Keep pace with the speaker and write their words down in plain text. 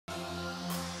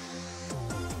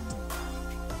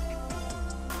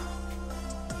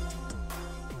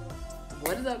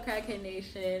What is up, Crackhead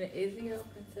Nation? It's your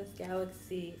Princess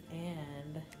Galaxy,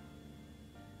 and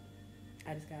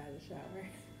I just got out of the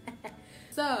shower.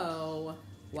 So,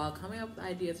 while coming up with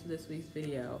ideas for this week's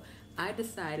video, I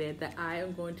decided that I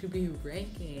am going to be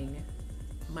ranking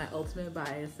my ultimate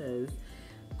biases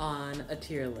on a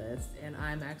tier list, and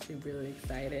I'm actually really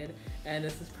excited. And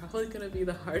this is probably gonna be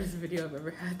the hardest video I've ever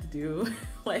had to do,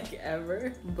 like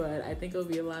ever, but I think it'll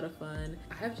be a lot of fun.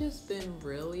 I've just been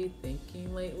really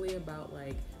thinking lately about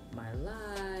like my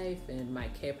life and my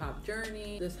K-pop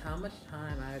journey, just how much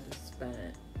time I've just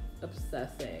spent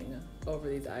obsessing over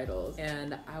these idols.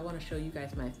 And I want to show you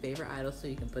guys my favorite idols so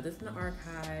you can put this in the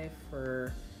archive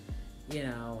for, you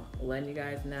know, letting you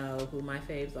guys know who my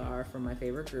faves are from my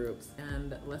favorite groups.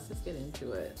 And let's just get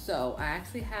into it. So I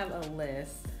actually have a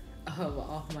list of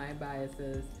all my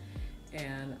biases,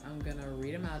 and I'm gonna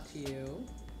read them out to you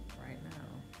right now.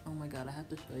 Oh my god, I have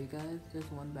to show you guys. There's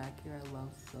one back here I love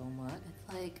so much.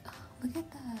 It's like, oh, look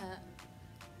at that.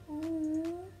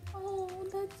 Oh,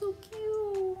 that's so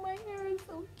cute. My hair is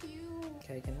so cute.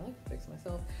 Okay, can I like fix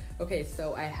myself? Okay,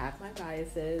 so I have my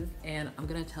biases and I'm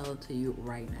gonna tell it to you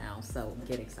right now, so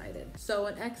get excited. So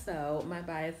in EXO, my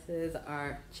biases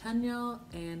are Chanyeol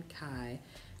and Kai.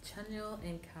 Chanyeol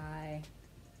and Kai,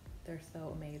 they're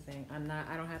so amazing.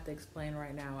 I don't have to explain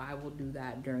right now. I will do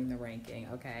that during the ranking,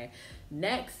 okay?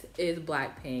 Next is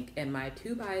Blackpink, and my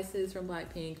two biases from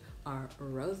Blackpink are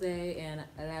Rose and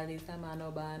Lalisa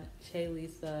Manoban,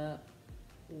 Chaelisa.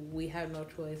 We have no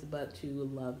choice but to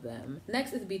love them.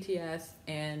 Next is BTS,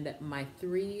 and my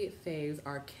three faves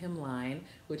are Kim Line,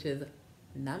 which is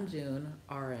Namjoon,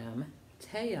 RM,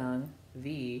 Taeyoung,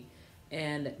 V,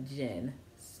 and Jin.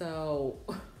 So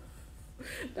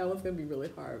that one's gonna be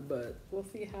really hard, but we'll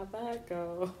see how that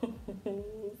goes.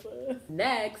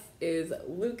 Next is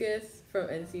Lucas from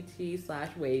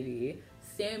NCT/Wavy,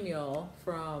 Samuel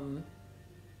from,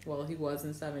 well, he was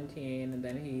in 17 and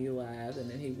then he left, and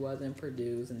then he wasn't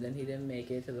produced, and then he didn't make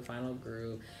it to the final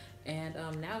group, and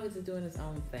now he's just doing his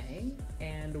own thing,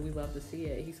 and we love to see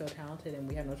it. He's so talented and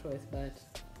we have no choice but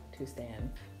to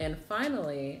stan. And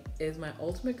finally is my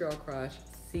ultimate girl crush,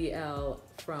 CL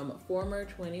from former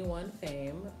 21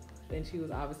 fame, and she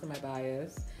was obviously my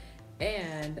bias,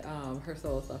 and her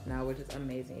solo stuff now, which is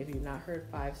amazing. If you've not heard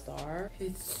 5 Star,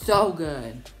 it's so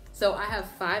good. So I have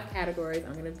 5 categories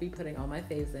I'm gonna be putting all my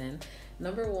faves in.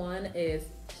 Number 1 is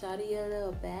Shawty a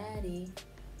little baddie.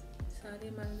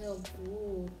 Shawty my little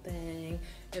boo thing.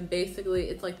 And basically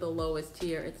it's like the lowest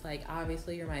tier. It's like,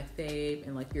 obviously you're my fave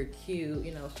and like you're cute,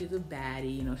 you know, she's a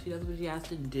baddie, you know, she does what she has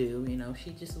to do, you know,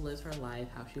 she just lives her life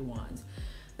how she wants.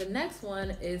 The next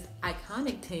one is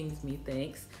Iconic Things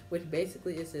Methinks, which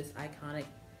basically is this iconic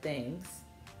things,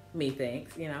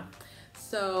 methinks, you know.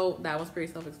 So that was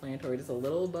pretty self-explanatory, just a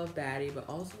little above baddie, but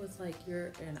also it's like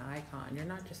you're an icon. You're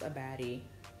not just a baddie,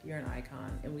 you're an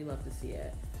icon, and we love to see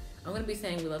it. I'm gonna be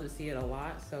saying we love to see it a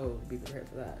lot, so be prepared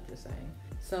for that, just saying.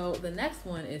 So the next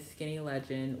one is Skinny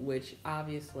Legend, which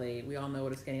obviously we all know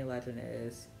what a skinny legend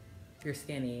is. You're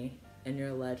skinny and you're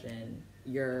a legend.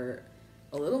 You're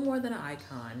a little more than an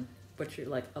icon, but you're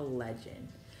like a legend.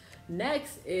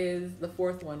 Next is the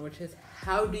 4th one, which is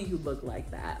how do you look like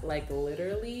that? Like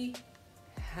literally,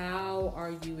 how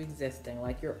are you existing?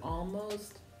 Like you're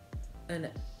almost an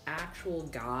actual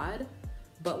god,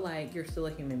 but like you're still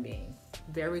a human being.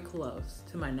 Very close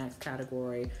to my next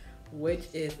category, which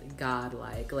is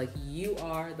godlike. Like you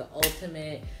are the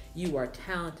ultimate, you are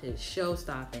talented,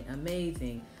 show-stopping,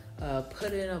 amazing,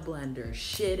 put it in a blender,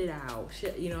 shit it out,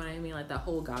 shit, you know what I mean? Like that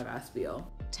whole Gaga spiel.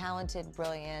 Talented,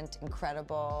 brilliant,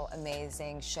 incredible,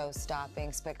 amazing,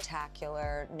 show-stopping,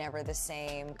 spectacular, never the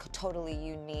same, totally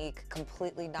unique,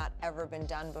 completely not ever been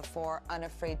done before,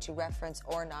 unafraid to reference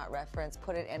or not reference,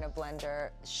 put it in a blender,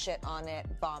 shit on it,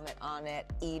 vomit on it,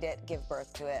 eat it, give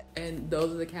birth to it. And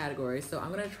those are the categories. So I'm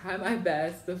gonna try my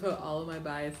best to put all of my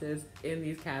biases in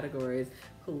these categories.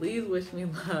 Please wish me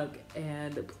luck,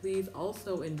 and please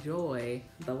also enjoy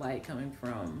the light coming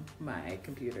from my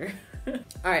computer.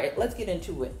 All right, let's get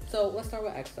into it. So let's start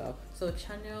with EXO. So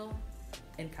Chanyeol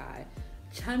and Kai.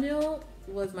 Chanyeol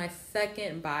was my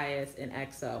second bias in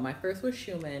EXO. My first was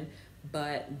Schumann,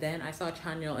 but then I saw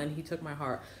Chanyeol and he took my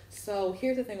heart. So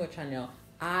here's the thing with Chanyeol.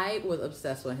 I was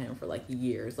obsessed with him for like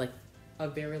years, like a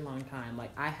very long time.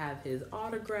 Like I have his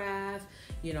autograph,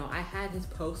 you know, I had his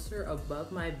poster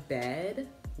above my bed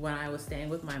when I was staying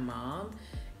with my mom,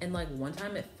 and like one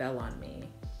time it fell on me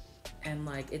and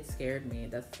like it scared me,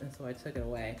 and so I took it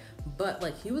away. But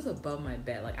like he was above my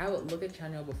bed. Like I would look at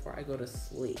Chanyeol before I go to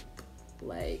sleep.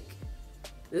 Like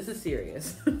this is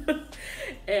serious.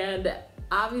 And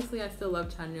obviously I still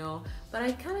love Chanyeol, but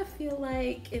I kind of feel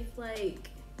like it's like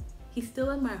He's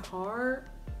still in my heart,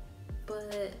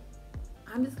 but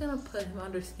I'm just gonna put him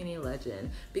under skinny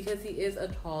legend because he is a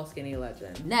tall skinny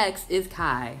legend. Next is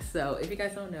Kai. So if you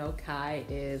guys don't know, Kai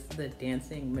is the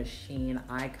dancing machine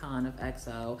icon of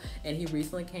EXO, and he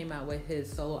recently came out with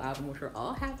his solo album, which we're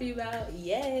all happy about.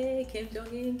 Yay, Kim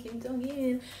Jong-un, Kim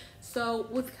Jong-un. So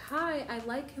with Kai, I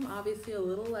like him obviously a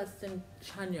little less than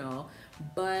Chanyeol,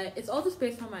 but it's all just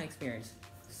based on my experience.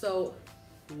 So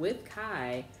with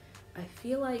Kai, I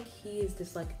feel like he is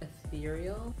just like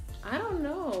ethereal. I don't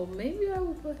know, maybe I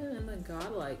will put him in the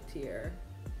godlike tier.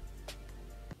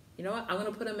 You know what, I'm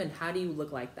gonna put him in how do you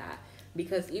look like that,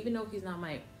 because even though he's not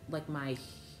my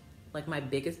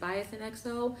biggest bias in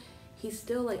EXO, he's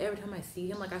still like, every time I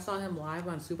see him, like I saw him live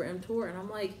on Super M Tour and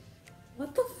I'm like,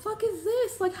 what the fuck is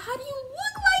this? Like, how do you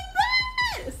look like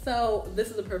that? So this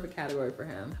is a perfect category for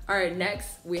him. All right,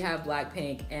 next we have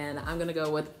Blackpink, and I'm gonna go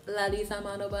with Larissa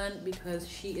Manoban because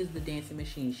she is the dancing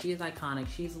machine. She is iconic,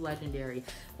 she's legendary,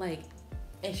 like,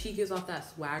 and she gives off that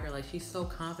swagger. Like, she's so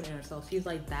confident in herself. She's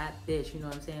like that bitch, you know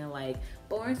what I'm saying? Like,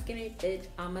 born skinny bitch,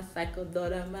 I'm a psycho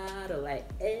daughter model, like,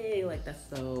 hey, like that's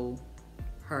so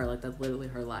her, like that's literally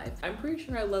her life. I'm pretty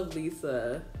sure I love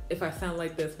Lisa if I sound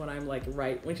like this when I'm like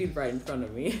when she's right in front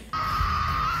of me.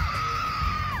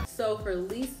 So for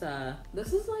Lisa,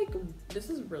 this is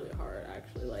really hard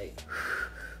actually. Like,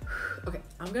 okay,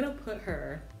 I'm gonna put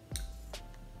her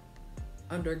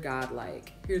under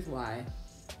godlike. Here's why.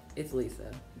 It's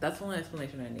Lisa. That's the only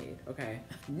explanation I need, okay?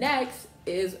 Next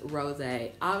is Rose.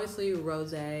 Obviously,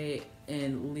 Rose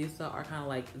and Lisa are kind of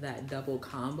like that double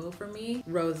combo for me.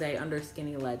 Rose under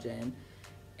skinny legend.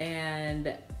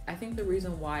 And I think the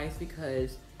reason why is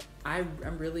because I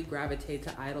really gravitate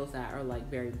to idols that are like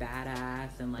very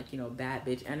badass and like, you know, bad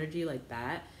bitch energy like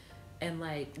that. And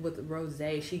like with Rose,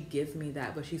 she gives me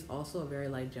that, but she's also a very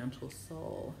like gentle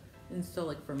soul. And so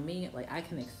like for me, like I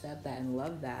can accept that and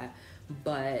love that,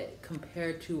 but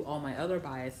compared to all my other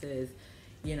biases,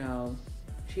 you know,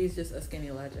 she's just a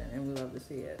skinny legend and we love to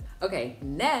see it. Okay,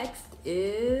 next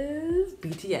is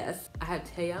BTS. I have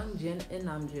Taeyoung, Jin, and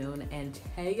Namjoon, and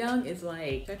Taeyoung is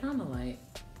like, should I turn on the light?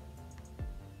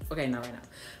 Okay, not right now.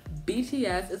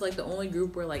 BTS is like the only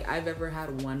group where like I've ever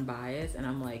had one bias and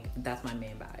I'm like, that's my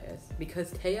main bias.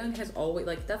 Because Taeyoung has always,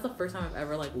 like, that's the first time I've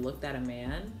ever like looked at a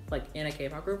man like in a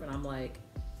K-pop group and I'm like,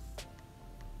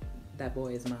 that boy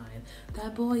is mine.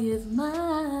 That boy is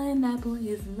mine. That boy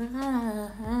is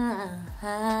mine.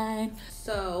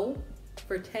 So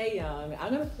for Taeyoung,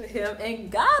 I'm gonna put him in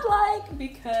godlike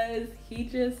because he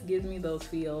just gives me those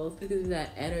feels. Because of that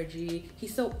energy.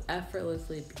 He's so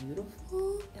effortlessly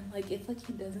beautiful. And like, it's like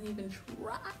he doesn't even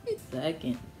try.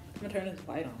 Second, I'm gonna turn this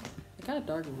light on. It got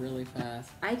dark really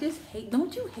fast. I just hate,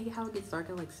 don't you hate how it gets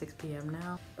dark at like 6 p.m.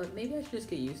 now? But maybe I should just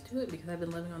get used to it because I've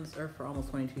been living on this earth for almost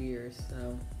 22 years,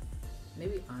 so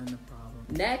maybe I'm the problem.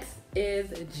 Next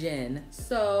is Jin.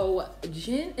 So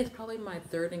Jin is probably my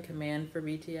third in command for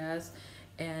BTS,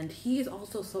 and he is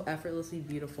also so effortlessly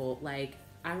beautiful. Like,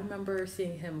 I remember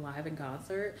seeing him live in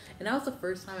concert, and that was the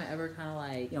first time I ever kind of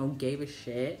like, you know, gave a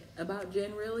shit about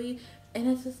Jin really. And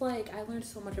it's just like, I learned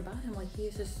so much about him. Like, he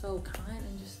is just so kind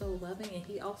and just so loving, and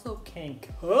he also can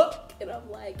cook. And I'm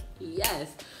like,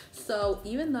 yes. So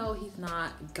even though he's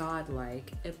not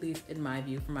godlike, at least in my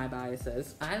view, for my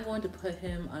biases, I'm going to put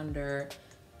him under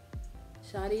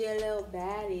Shawty a little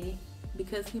baddie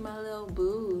because he my little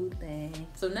boo thing.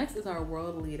 So next is our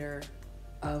world leader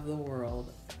of the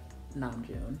world,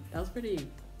 Namjoon. That was pretty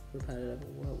repetitive,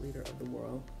 world leader of the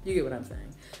world. You get what I'm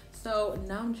saying. So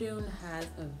Namjoon has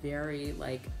a very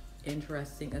like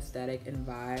interesting aesthetic and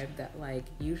vibe that like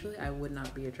usually I would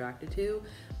not be attracted to,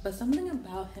 but something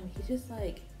about him, he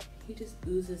just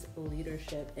oozes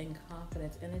leadership and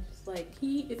confidence, and it's just like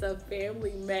he is a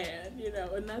family man, you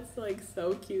know, and that's like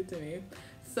so cute to me.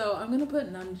 So I'm gonna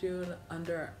put Namjoon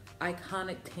under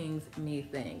iconic things me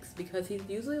thinks because he's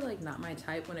usually like not my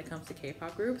type when it comes to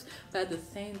K-pop groups, but at the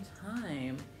same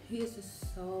time he is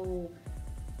just so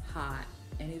hot,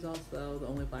 and he's also the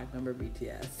only black member of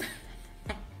BTS.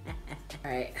 All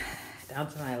right,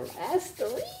 down to my last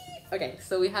three. Okay,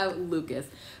 so we have Lucas.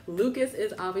 Lucas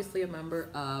is obviously a member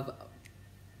of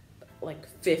like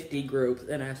 50 groups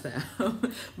in SM,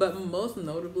 but most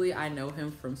notably I know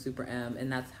him from Super M,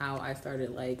 and that's how I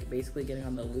started like basically getting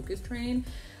on the Lucas train.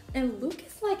 And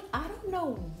Lucas, like, I don't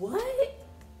know what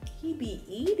he be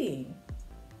eating,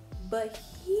 but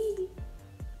he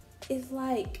is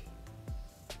like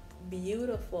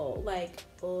beautiful. Like,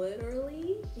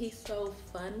 literally, he's so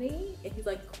funny, and he's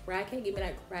like crackhead. Give me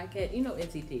that crackhead, you know,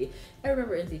 NCT. I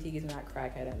remember NCT gives me that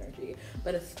crackhead energy,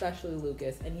 but especially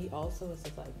Lucas. And he also is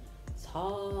just like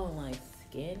tall and like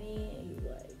skinny, and he's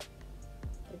like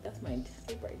Like, that's my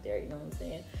type right there, you know what I'm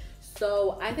saying?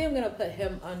 So I think I'm gonna put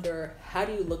him under how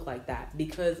do you look like that?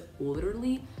 Because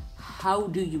literally, how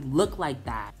do you look like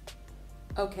that?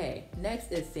 Okay,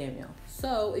 next is Samuel.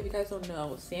 So if you guys don't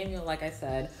know, Samuel, like I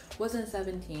said, was in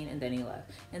 17 and then he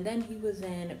left. And then he was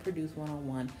in Produce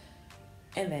 101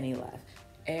 and then he left.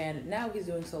 And now he's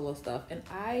doing solo stuff. And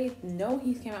I know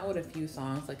he's came out with a few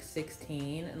songs, like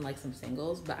 16 and like some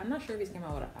singles, but I'm not sure if he's came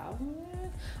out with an album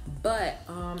yet. But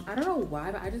I don't know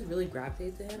why, but I just really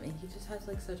gravitated to him, and he just has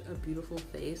like such a beautiful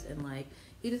face, and like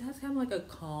he just has kind of like a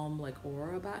calm like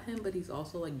aura about him, but he's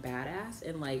also like badass.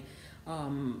 And like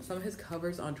some of his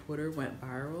covers on Twitter went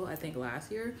viral, I think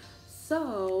last year.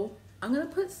 So I'm gonna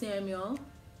put Samuel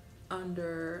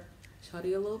under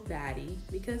Shawty a little baddie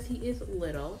because he is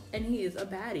little and he is a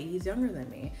baddie. He's younger than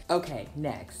me. Okay,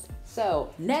 next.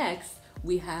 So next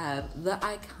we have the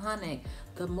iconic,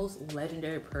 the most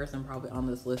legendary person probably on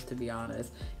this list, to be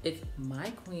honest. It's my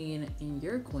queen and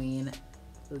your queen,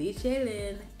 Lee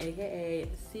Chae-lin, aka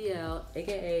CL,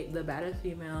 aka the baddest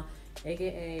female,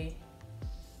 aka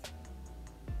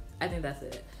I think that's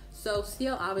it. So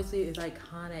CL obviously is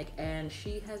iconic, and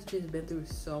she has just been through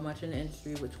so much in the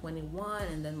industry with 21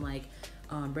 and then like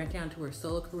branching out to her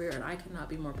solo career, and I cannot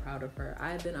be more proud of her.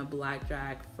 I've been a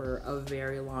Blackjack for a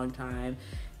very long time,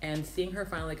 and seeing her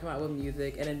finally come out with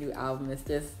music and a new album is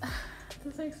just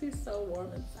this makes me so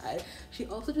warm inside. She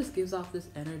also just gives off this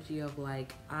energy of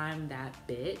like, I'm that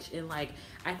bitch, and like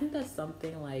I think that's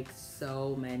something like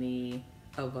so many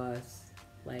of us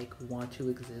like want to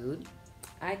exude.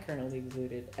 I currently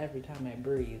exude it every time I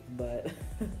breathe, but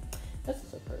that's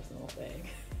just a personal thing.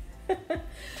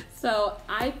 So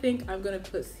I think I'm gonna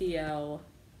put CL,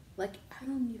 like, I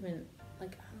don't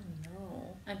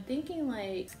know. I'm thinking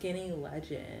like Skinny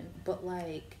Legend, but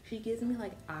like she gives me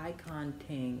like icon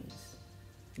things,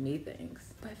 me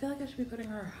things. But I feel like I should be putting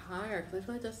her higher because I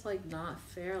feel like that's like not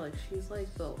fair. Like she's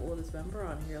like the oldest member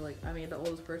on here. Like, I mean, the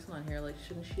oldest person on here. Like,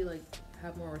 shouldn't she like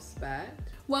have more respect?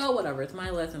 Well, whatever, it's my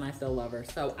list and I still love her,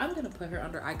 so I'm gonna put her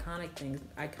under icon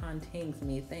things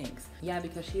me thinks. Yeah,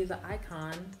 because she is an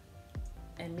icon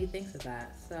and me thinks of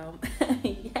that. So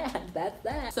yeah, that's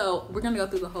that. So we're gonna go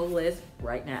through the whole list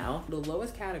right now. The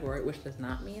lowest category, which does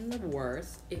not mean the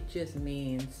worst, it just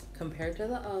means compared to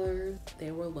the others,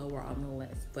 they were lower on the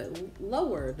list. But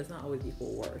lower does not always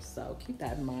equal worse, so keep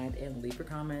that in mind and leave your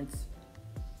comments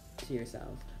to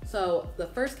yourself. So the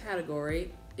first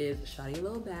category is Shawty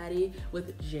Lil Baddie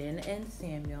with Jin and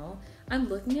Samuel. I'm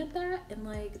looking at that and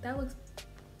like that looks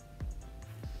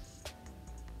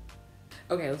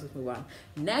okay. Let's just move on.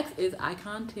 Next is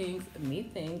Icon Tings Me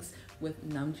Thinks with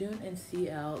Namjoon and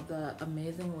CL, the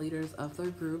amazing leaders of their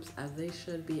groups, as they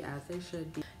should be.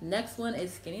 Next one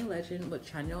is Skinny Legend with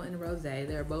Chanyeol and Rose.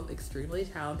 They're both extremely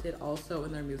talented also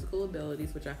in their musical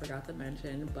abilities, which I forgot to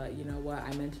mention, but you know what,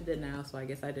 I mentioned it now, so I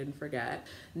guess I didn't forget.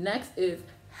 Next is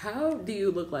How Do You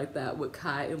Look Like That with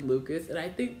Kai and Lucas, and I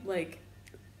think like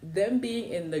them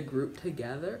being in the group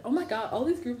together, oh my god, all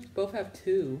these groups both have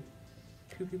two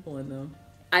people in them.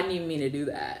 I didn't even mean to do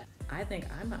that. I think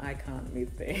I'm an icon of me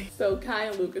thing. So Kai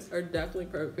and Lucas are definitely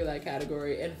perfect for that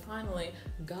category. And finally,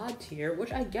 God tier,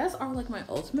 which I guess are like my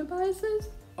ultimate biases,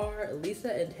 are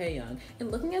Lisa and Taeyoung.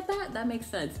 And looking at that, that makes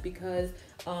sense because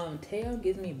Taeyoung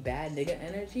gives me bad nigga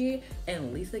energy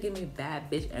and Lisa gives me bad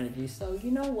bitch energy. So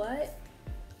you know what?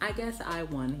 I guess I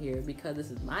won here because this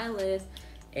is my list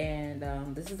and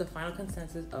this is the final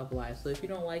consensus of life. So if you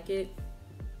don't like it,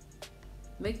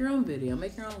 make your own video,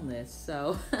 make your own list.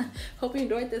 So hope you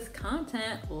enjoyed this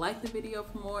content. Like the video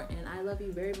for more, and I love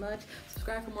you very much.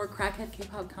 Subscribe for more crackhead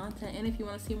K-pop content, and if you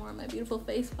want to see more of my beautiful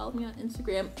face, follow me on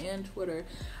Instagram and Twitter.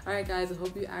 All right guys, I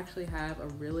hope you actually have a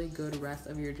really good rest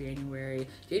of your January.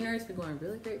 January's been going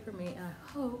really great for me, and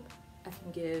I hope I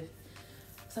can give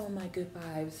some of my good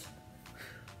vibes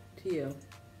to you.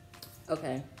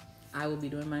 Okay, I will be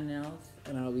doing my nails,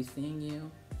 and I will be seeing you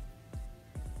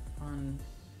on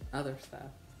other stuff.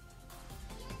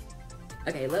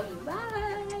 Okay, love you,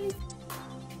 bye.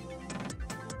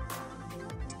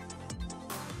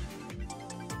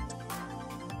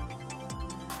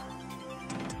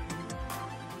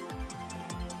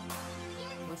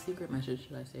 What secret message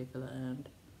should I say for the end?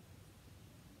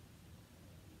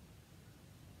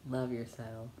 Love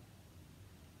yourself.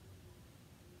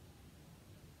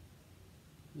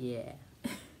 Yeah.